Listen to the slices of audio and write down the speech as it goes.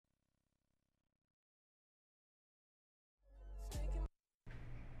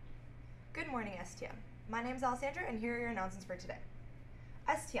morning, STM. My name is Alessandra, and here are your announcements for today.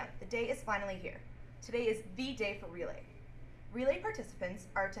 STM, the day is finally here. Today is the day for relay. Relay participants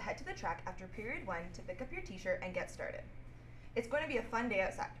are to head to the track after period 1 to pick up your t-shirt and get started. It's going to be a fun day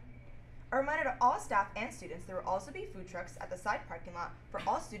outside. A reminder to all staff and students, there will also be food trucks at the side parking lot for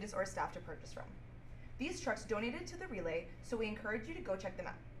all students or staff to purchase from. These trucks donated to the relay, so we encourage you to go check them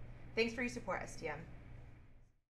out. Thanks for your support, STM.